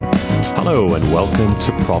Hello and welcome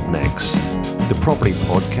to PropNext, the property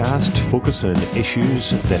podcast focused on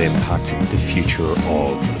issues that impact the future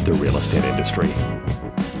of the real estate industry.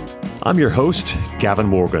 I'm your host, Gavin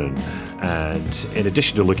Morgan, and in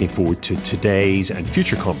addition to looking forward to today's and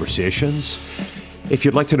future conversations, if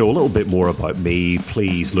you'd like to know a little bit more about me,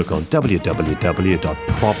 please look on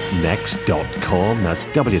www.propnext.com. That's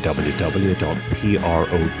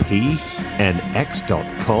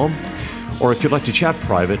www.propnext.com. Or if you'd like to chat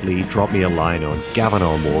privately, drop me a line on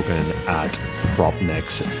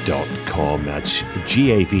gavinrmorgan@propnext.com. That's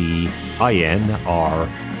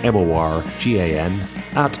GAVINRMORGAN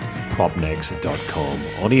 @propnext.com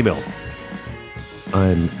on email.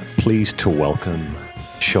 I'm pleased to welcome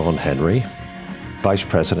Sean Henry, Vice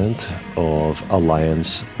President of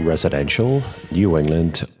Alliance Residential, New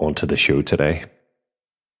England, onto the show today.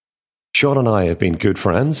 Sean and I have been good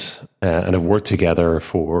friends and have worked together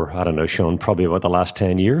for, I don't know, Sean, probably about the last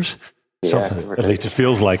 10 years. Something, at least it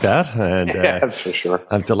feels like that. And yeah, that's for sure.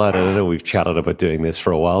 I'm delighted. I know we've chatted about doing this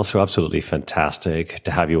for a while, so absolutely fantastic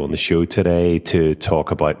to have you on the show today to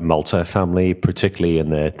talk about multifamily, particularly in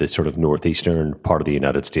the sort of northeastern part of the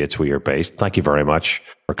United States where you're based. Thank you very much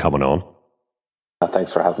for coming on.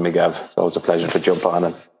 Thanks for having me, Gav. It's always a pleasure to jump on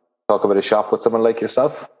and talk about a shop with someone like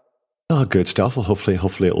yourself. Oh, good stuff. Well,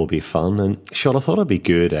 hopefully it will be fun. And Sean, I thought it'd be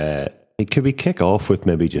good. Could we kick off with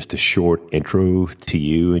maybe just a short intro to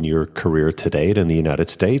you and your career to date in the United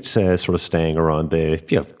States, sort of staying around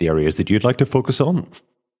the areas that you'd like to focus on?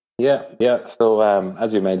 Yeah. So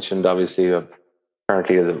as you mentioned, obviously,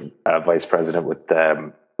 currently as a vice president with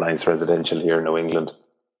Alliance Residential here in New England.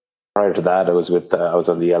 Prior to that, I was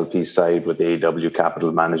on the LP side with AW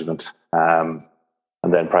Capital Management.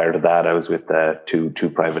 And then prior to that, I was with two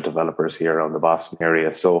private developers here around the Boston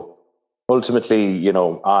area. So ultimately,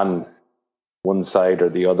 on one side or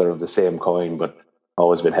the other of the same coin, but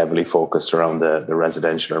always been heavily focused around the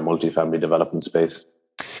residential or multifamily development space.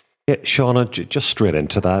 Yeah, Shauna, just straight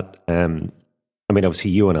into that. Obviously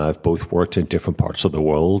you and I have both worked in different parts of the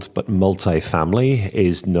world, but multifamily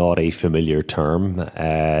is not a familiar term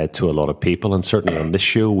to a lot of people. And certainly on this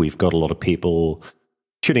show, we've got a lot of people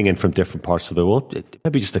tuning in from different parts of the world.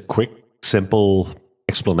 Maybe just a quick, simple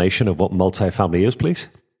explanation of what multifamily is, please.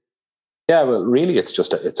 Yeah, well, really, it's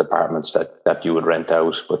apartments that you would rent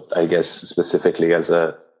out. But I guess specifically as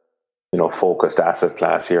a focused asset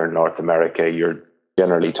class here in North America, you're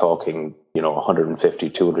generally talking 150,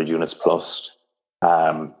 200 units plus.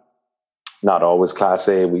 Not always Class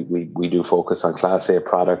A. We do focus on Class A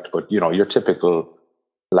product, but your typical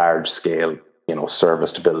large scale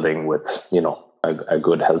serviced building with a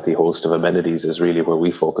good healthy host of amenities is really where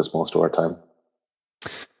we focus most of our time.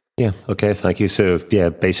 Yeah. Okay. Thank you. So yeah,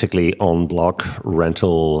 basically on block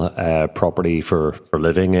rental property for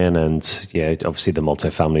living in, and yeah, obviously the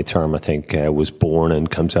multifamily term I think was born and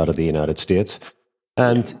comes out of the United States.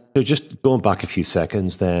 And so just going back a few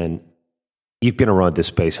seconds, then you've been around this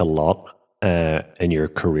space a lot in your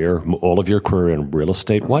career, all of your career in real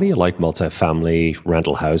estate. Why do you like multifamily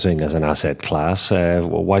rental housing as an asset class?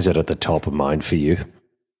 Why is it at the top of mind for you?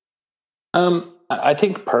 I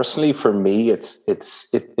think personally for me, it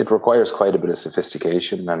requires quite a bit of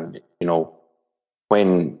sophistication. And,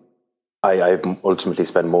 when I've ultimately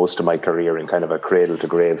spent most of my career in kind of a cradle to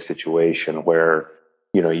grave situation where,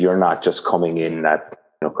 you're not just coming in at,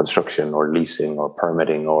 construction or leasing or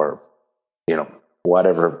permitting or,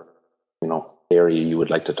 whatever, area you would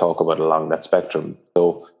like to talk about along that spectrum.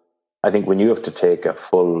 So I think when you have to take a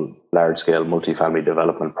full large scale multifamily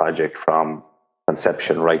development project from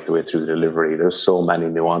conception right the way through delivery, there's so many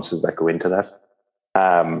nuances that go into that.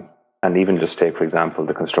 And even just take, for example,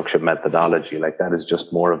 the construction methodology, like that is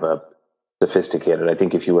just more of a sophisticated. I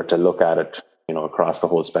think if you were to look at it, across the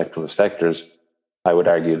whole spectrum of sectors, I would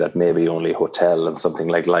argue that maybe only hotel and something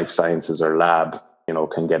like life sciences or lab,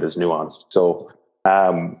 can get as nuanced. So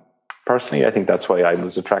personally, I think that's why I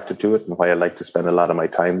was attracted to it and why I like to spend a lot of my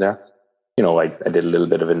time there. I did a little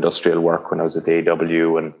bit of industrial work when I was at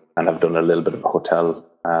AW and I've done a little bit of hotel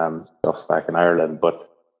stuff back in Ireland. But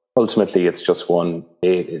ultimately, it's just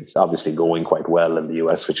it's obviously going quite well in the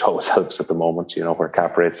US, which always helps at the moment, where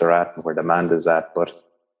cap rates are at and where demand is at. But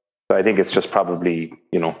so I think it's just probably,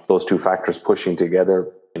 those two factors pushing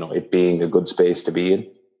together, it being a good space to be in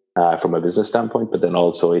from a business standpoint, but then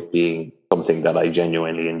also it being something that I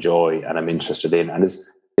genuinely enjoy and I'm interested in and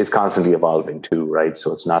is constantly evolving too, right?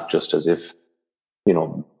 So it's not just as if,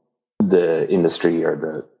 the industry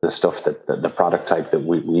or the stuff that the product type that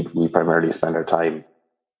we primarily spend our time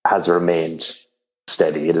has remained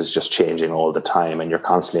steady. It is just changing all the time. And you're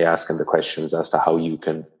constantly asking the questions as to how you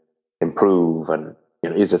can improve. And,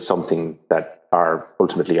 is it something that our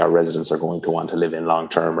ultimately our residents are going to want to live in long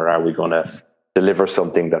term, or are we going to deliver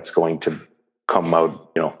something that's going to come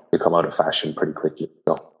out, become out of fashion pretty quickly?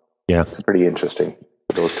 So Yeah, it's pretty interesting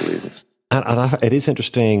for those two reasons. and it is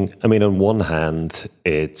interesting. I mean, on one hand,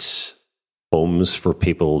 it's homes for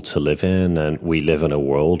people to live in, and we live in a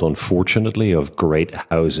world, unfortunately, of great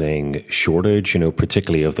housing shortage.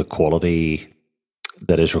 Particularly of the quality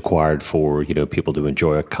that is required for people to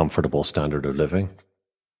enjoy a comfortable standard of living.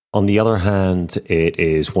 On the other hand, it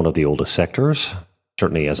is one of the oldest sectors.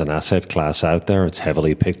 Certainly, as an asset class out there, it's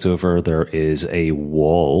heavily picked over. There is a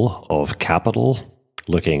wall of capital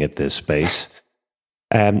looking at this space.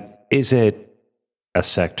 Is it a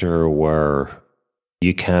sector where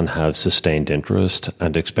you can have sustained interest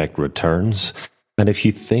and expect returns? And if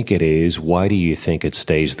you think it is, why do you think it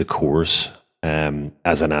stays the course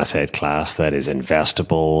as an asset class that is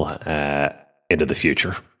investable into the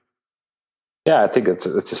future? Yeah, I think it's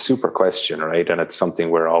a super question, right? And it's something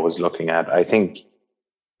we're always looking at. I think,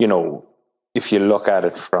 if you look at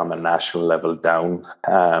it from a national level down,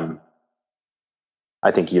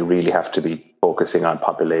 I think you really have to be focusing on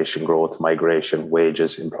population growth, migration,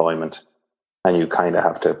 wages, employment. And you kind of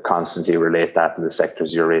have to constantly relate that in the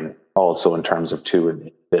sectors you're in, also in terms of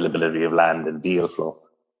availability of land and deal flow.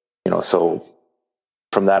 So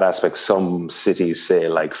from that aspect, some cities, say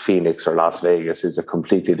like Phoenix or Las Vegas, is a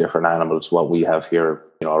completely different animal to what we have here,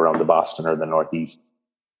 around the Boston or the Northeast.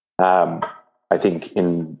 I think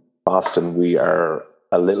in Boston, we are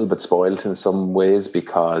a little bit spoiled in some ways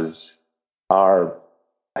because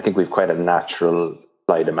I think we've quite a natural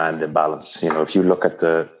supply-demand imbalance. If you look at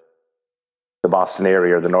the Boston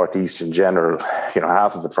area or the Northeast in general,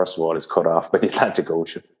 half of it, first of all, is cut off by the Atlantic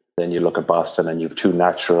Ocean. Then you look at Boston and you have two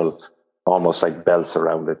natural, almost like belts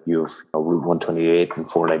around it. You have Route 128 and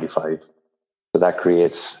 495. So that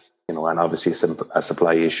creates, and obviously a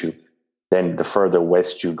supply issue. Then the further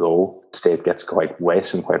west you go, the state gets quite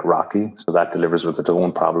wet and quite rocky. So that delivers with its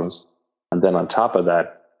own problems. And then on top of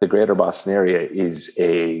that, the greater Boston area is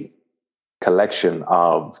a collection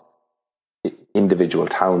of individual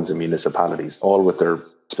towns and municipalities, all with their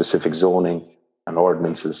specific zoning and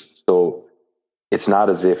ordinances. So it's not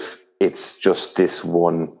as if it's just this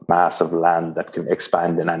one mass of land that can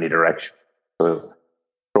expand in any direction. So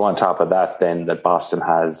throw on top of that then that Boston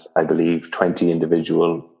has, I believe, 20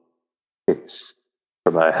 individual, it's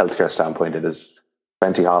from a healthcare standpoint, it is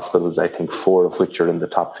 20 hospitals, I think 4 of which are in the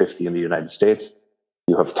top 50 in the United States.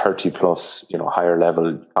 You have 30 plus, higher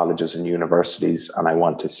level colleges and universities. And I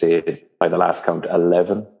want to say by the last count,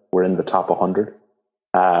 11 were in the top 100.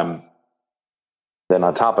 Then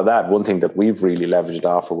on top of that, one thing that we've really leveraged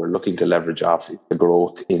off, or we're looking to leverage off, is the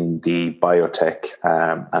growth in the biotech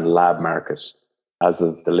and lab market. As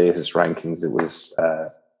of the latest rankings,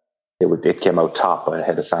 it came out top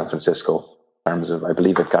ahead of San Francisco in terms of, I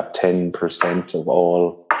believe it got 10% of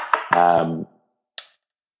all.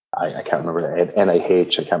 I can't remember the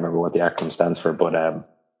NIH. I can't remember what the acronym stands for, but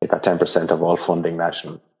it got 10% of all funding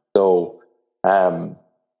nationally. So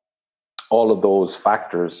all of those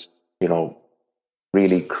factors,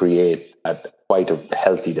 really create quite a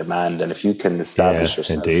healthy demand. And if you can establish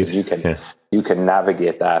yourself, you can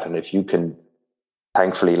navigate that. And if you can,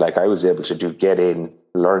 thankfully, like I was able to do, get in,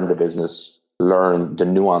 learn the business, learn the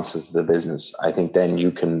nuances of the business, I think then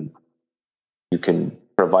you can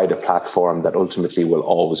provide a platform that ultimately will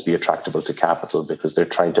always be attractable to capital, because they're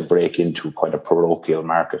trying to break into quite a parochial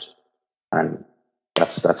market. And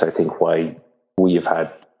that's I think why we have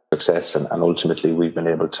had success, and ultimately we've been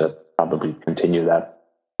able to probably continue that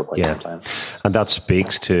for quite some time. And that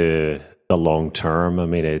speaks to the long term. I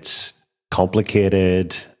mean, it's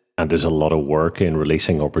complicated and there's a lot of work in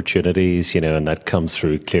releasing opportunities, and that comes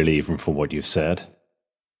through clearly even from what you've said.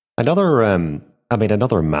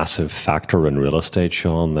 Another massive factor in real estate,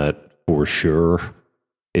 Sean, that for sure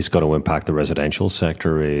is going to impact the residential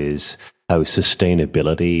sector is how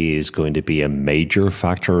sustainability is going to be a major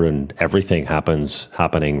factor in everything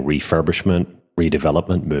happening, refurbishment,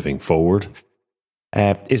 redevelopment moving forward.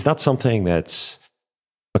 Is that something that's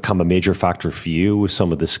become a major factor for you with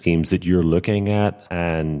some of the schemes that you're looking at?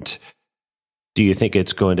 And do you think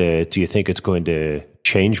it's going to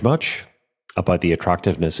change much about the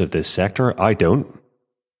attractiveness of this sector? I don't.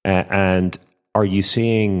 And are you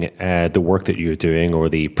seeing the work that you're doing or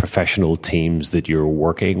the professional teams that you're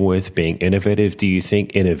working with being innovative? Do you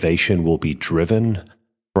think innovation will be driven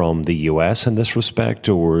from the US in this respect,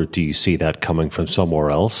 or do you see that coming from somewhere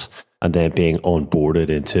else and then being onboarded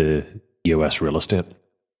into US real estate?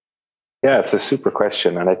 Yeah, it's a super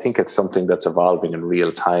question. And I think it's something that's evolving in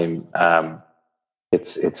real time.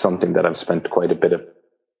 It's something that I've spent quite a bit of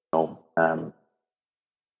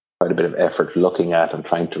quite a bit of effort looking at and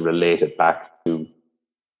trying to relate it back to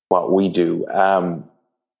what we do.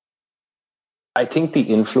 I think the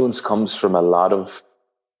influence comes from a lot of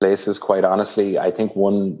places, quite honestly. I think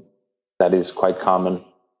one that is quite common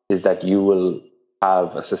is that you will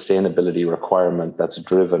have a sustainability requirement that's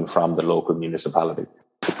driven from the local municipality.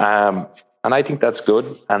 And I think that's good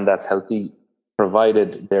and that's healthy,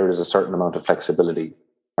 provided there is a certain amount of flexibility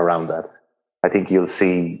around that. I think you'll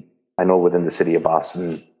see, I know within the city of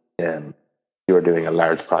Boston, you're doing a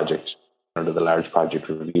large project under the large project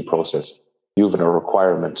review process. You have a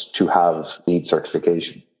requirement to have LEED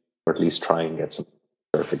certification, or at least try and get some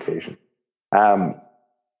certification. From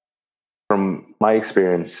my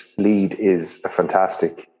experience, LEED is a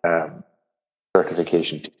fantastic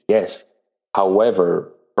certification to get.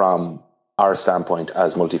 However, from our standpoint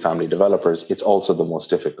as multifamily developers, it's also the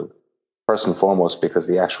most difficult. First and foremost, because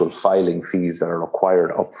the actual filing fees that are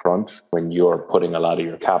required upfront when you're putting a lot of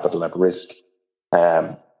your capital at risk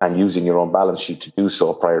and using your own balance sheet to do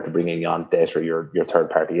so prior to bringing on debt or your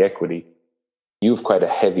third-party equity, you've quite a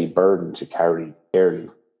heavy burden to carry early.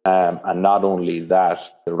 And not only that,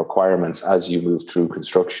 the requirements as you move through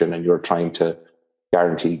construction and you're trying to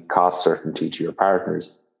guarantee cost certainty to your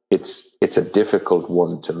partners, it's a difficult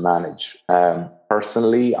one to manage.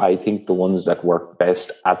 Personally, I think the ones that work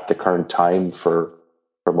best at the current time for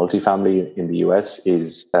multifamily in the US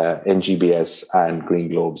is NGBS and Green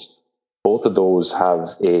Globes. Both of those have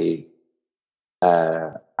a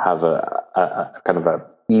kind of a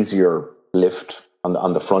easier lift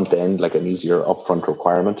on the front end, like an easier upfront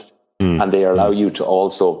requirement, and they allow you to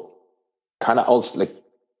also like.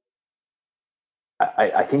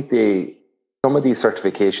 I think some of these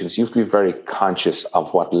certifications, you have to be very conscious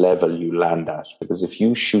of what level you land at, because if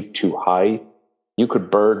you shoot too high, you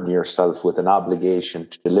could burden yourself with an obligation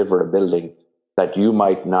to deliver a building that you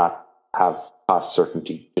might not have cost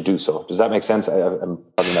certainty to do so. Does that make sense? I'm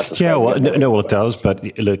probably not. Yeah, well, no, it does.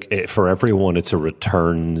 But look, for everyone, it's a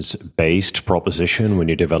returns-based proposition when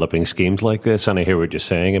you're developing schemes like this. And I hear what you're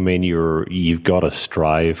saying. I mean, you've got to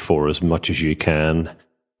strive for as much as you can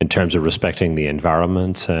in terms of respecting the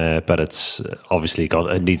environment, but it's obviously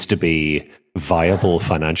it needs to be viable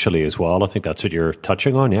financially as well. I think that's what you're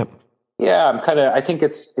touching on. Yeah. Yeah, I think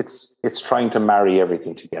it's trying to marry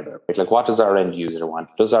everything together. Like, what does our end user want?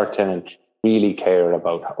 Does our tenant really care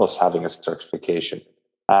about us having a certification?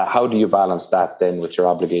 How do you balance that then with your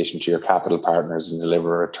obligation to your capital partners and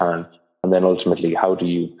deliver a return? And then ultimately, how do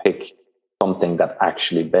you pick something that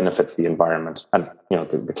actually benefits the environment? And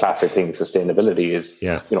the classic thing, sustainability, is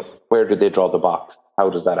where do they draw the box?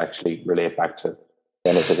 How does that actually relate back to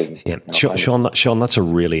benefiting? Yeah, Sean, that's a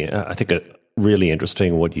really, I think, a really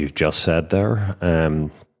interesting what you've just said there.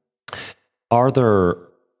 Are there?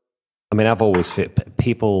 I mean, I've always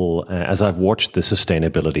people as I've watched the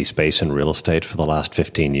sustainability space in real estate for the last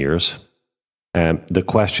 15 years. The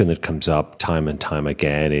question that comes up time and time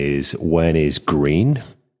again is, when is green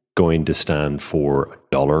going to stand for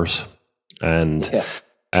dollars? And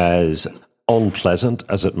as unpleasant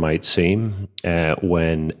as it might seem,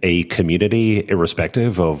 when a community,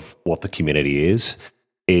 irrespective of what the community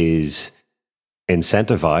is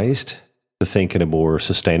incentivized to think in a more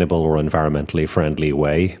sustainable or environmentally friendly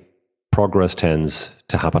way, progress tends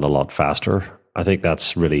to happen a lot faster. I think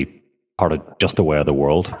that's really part of just the way of the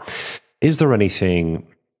world. Is there anything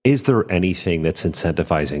that's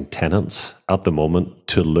incentivizing tenants at the moment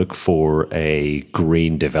to look for a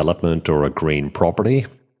green development or a green property?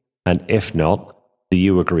 And if not, do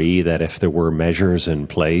you agree that if there were measures in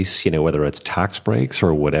place, whether it's tax breaks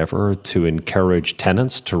or whatever, to encourage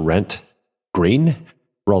tenants to rent green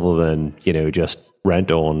rather than, just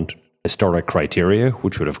rent on historic criteria,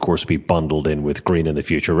 which would of course be bundled in with green in the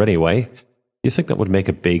future anyway, do you think that would make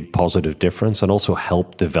a big positive difference and also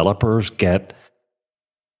help developers get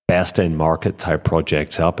best in market type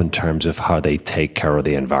projects up in terms of how they take care of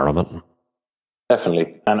the environment?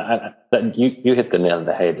 Definitely. And you hit the nail on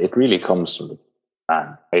the head. It really comes from the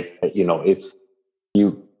plan, right? If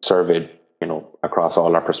you surveyed, across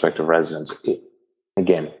all our prospective residents,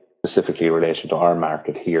 again, specifically in relation to our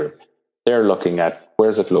market here, they're looking at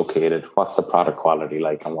where's it located, what's the product quality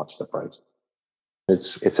like, and what's the price.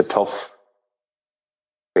 It's a tough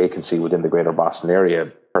vacancy within the greater Boston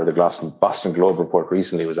area. Per the Boston Globe report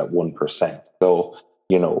recently was at 1%. So,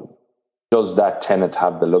 does that tenant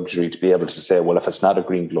have the luxury to be able to say, well, if it's not a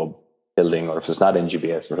Green Globe building, or if it's not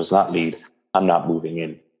NGBS, or if it's not LEED, I'm not moving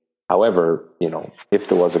in. However, if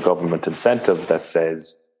there was a government incentive that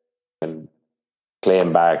says, and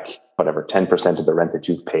claim back whatever 10% of the rent that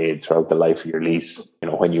you've paid throughout the life of your lease,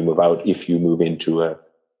 when you move out, if you move into a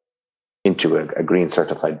green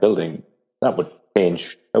certified building, that would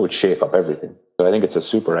shake up everything. So I think it's a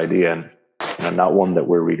super idea, and not one that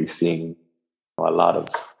we're really seeing a lot of.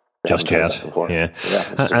 Just yet. Yeah.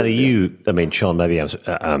 And are you, I mean, Sean, maybe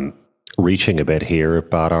I'm reaching a bit here,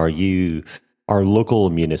 but are local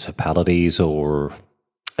municipalities or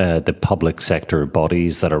the public sector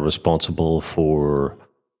bodies that are responsible for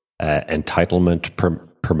entitlement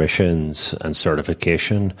permissions and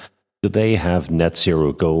certification, do they have net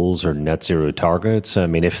zero goals or net zero targets? I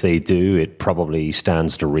mean, if they do, it probably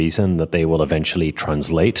stands to reason that they will eventually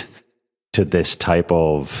translate to this type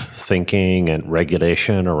of thinking and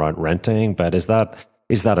regulation around renting. But is that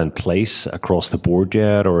in place across the board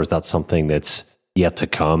yet, or is that something that's yet to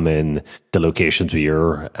come in the locations where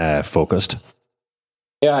you're focused?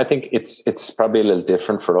 Yeah, I think it's probably a little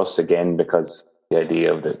different for us again, because the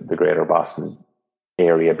idea of the Greater Boston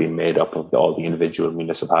area being made up of all the individual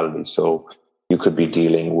municipalities. So you could be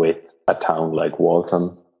dealing with a town like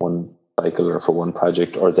Waltham, one cycle or for one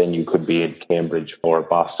project, or then you could be in Cambridge or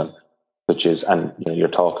Boston, which is, and you're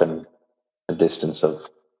talking a distance of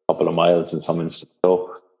a couple of miles in some instances.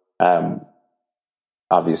 So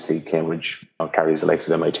obviously Cambridge carries the likes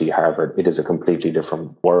of MIT, Harvard. It is a completely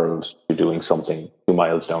different world to doing something 2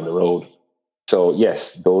 miles down the road. So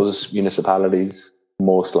yes, those municipalities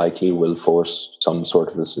most likely will force some sort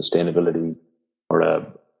of a sustainability or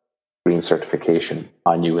a green certification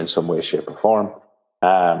on you in some way, shape, or form.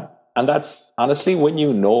 And that's honestly, when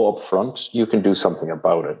you know up front, you can do something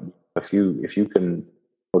about it. If you can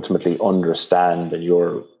ultimately understand and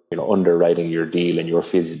you're underwriting your deal and your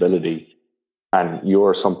feasibility, and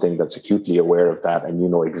you're something that's acutely aware of that, and you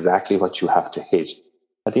know exactly what you have to hit.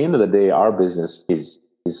 At the end of the day, our business is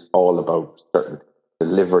all about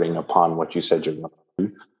delivering upon what you said you're going to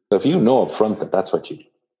do. So if you know up front that that's what you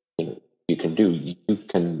can do, you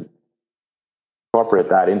can incorporate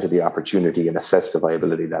that into the opportunity and assess the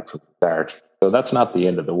viability of that from the start. So that's not the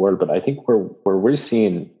end of the world. But I think where we're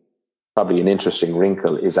seeing probably an interesting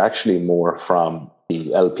wrinkle is actually more from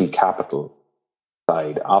the LP capital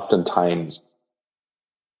side. Oftentimes,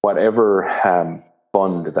 whatever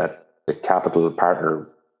fund that the capital partner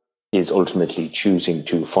is ultimately choosing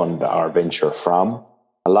to fund our venture from,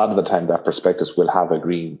 a lot of the time that prospectus will have a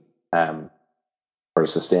green or a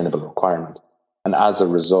sustainable requirement. And as a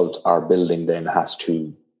result, our building then has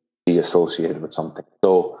to be associated with something.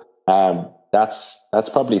 So that's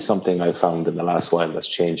probably something I found in the last while that's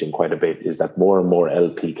changing quite a bit, is that more and more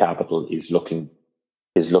LP capital is looking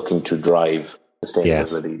to drive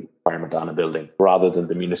sustainability requirement on a building rather than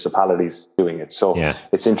the municipalities doing it. So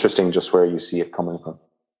it's interesting just where you see it coming from.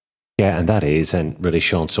 Yeah, and that is, and really,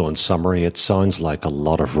 Sean, so in summary, it sounds like a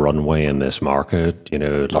lot of runway in this market,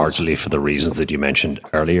 largely for the reasons that you mentioned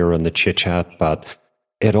earlier in the chit chat, but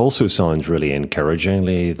it also sounds really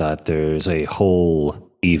encouragingly that there's a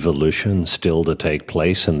whole evolution still to take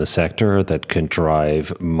place in the sector that can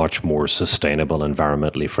drive much more sustainable,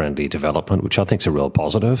 environmentally friendly development, which I think is a real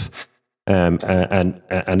positive.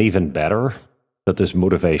 And even better, that there's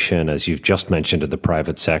motivation, as you've just mentioned, in the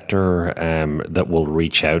private sector that will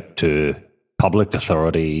reach out to public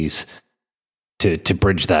authorities to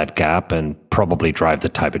bridge that gap and probably drive the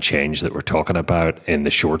type of change that we're talking about in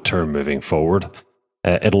the short term moving forward.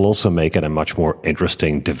 It'll also make it a much more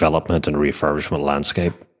interesting development and refurbishment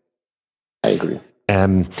landscape. I agree.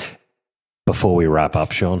 Before we wrap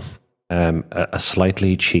up, Sean, a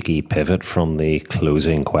slightly cheeky pivot from the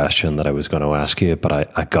closing question that I was going to ask you,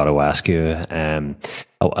 but I got to ask you.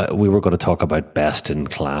 We were going to talk about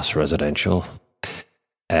best-in-class residential.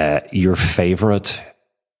 Your favorite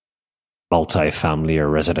multifamily or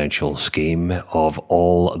residential scheme of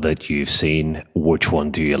all that you've seen, which one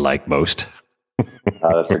do you like most?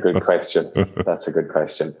 That's a good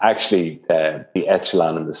question. Actually, the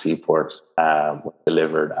Echelon in the Seaport was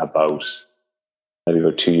delivered about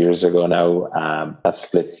 2 years ago now. That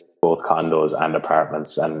split both condos and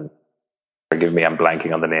apartments. And forgive me, I'm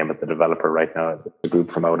blanking on the name of the developer right now. It's a group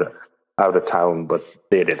from out of town, but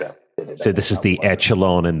they did it. So this is the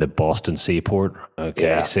Echelon in the Boston Seaport. Okay,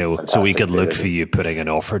 yeah, so we could look for you putting an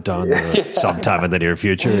offer down there sometime in the near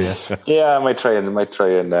future. Yeah, I might try and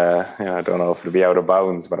I don't know if it'll be out of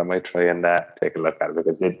bounds, but I might try and take a look at it,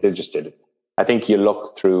 because they just did it. I think you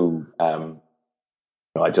look through.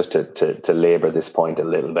 Just to labor this point a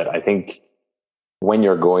little bit, I think when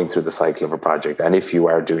you're going through the cycle of a project, and if you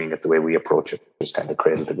are doing it the way we approach it, just kind of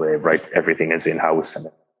cradle to grave, right? Everything is in-house and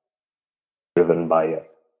driven by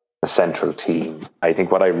a central team. I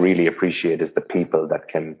think what I really appreciate is the people that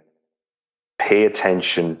can pay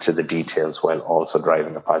attention to the details while also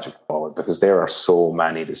driving a project forward, because there are so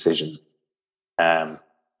many decisions, and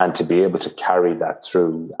to be able to carry that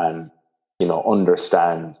through and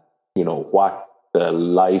understand what the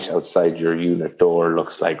light outside your unit door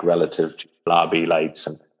looks like relative to lobby lights,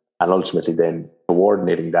 and ultimately then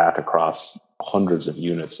coordinating that across hundreds of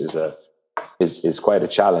units is quite a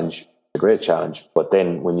challenge, a great challenge. But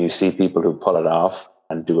then when you see people who pull it off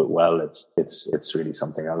and do it well, it's really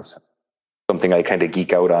something else. Something I kind of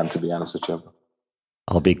geek out on, to be honest with you.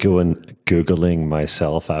 I'll be Googling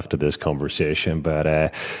myself after this conversation.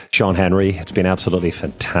 But Sean Henry, it's been absolutely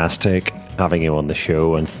fantastic having you on the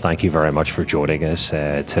show, and thank you very much for joining us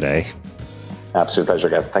today. Absolute pleasure,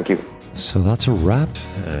 Gav. Thank you. So that's a wrap,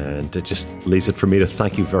 and it just leaves it for me to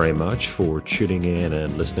thank you very much for tuning in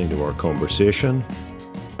and listening to our conversation.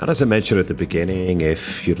 And as I mentioned at the beginning,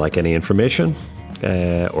 if you'd like any information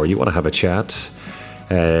or you want to have a chat,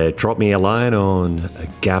 drop me a line on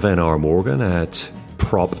Gavin R. Morgan at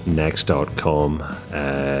propnext.com,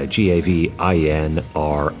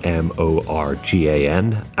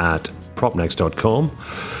 GAVINRMORGAN at propnext.com.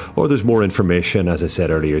 Or there's more information, as I said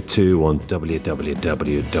earlier, too, on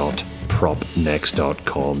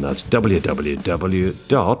www.propnext.com. That's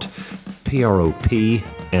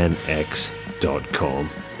www.propnx.com.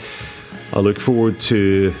 I look forward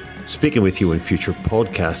to speaking with you in future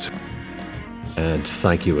podcasts, and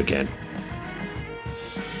thank you again.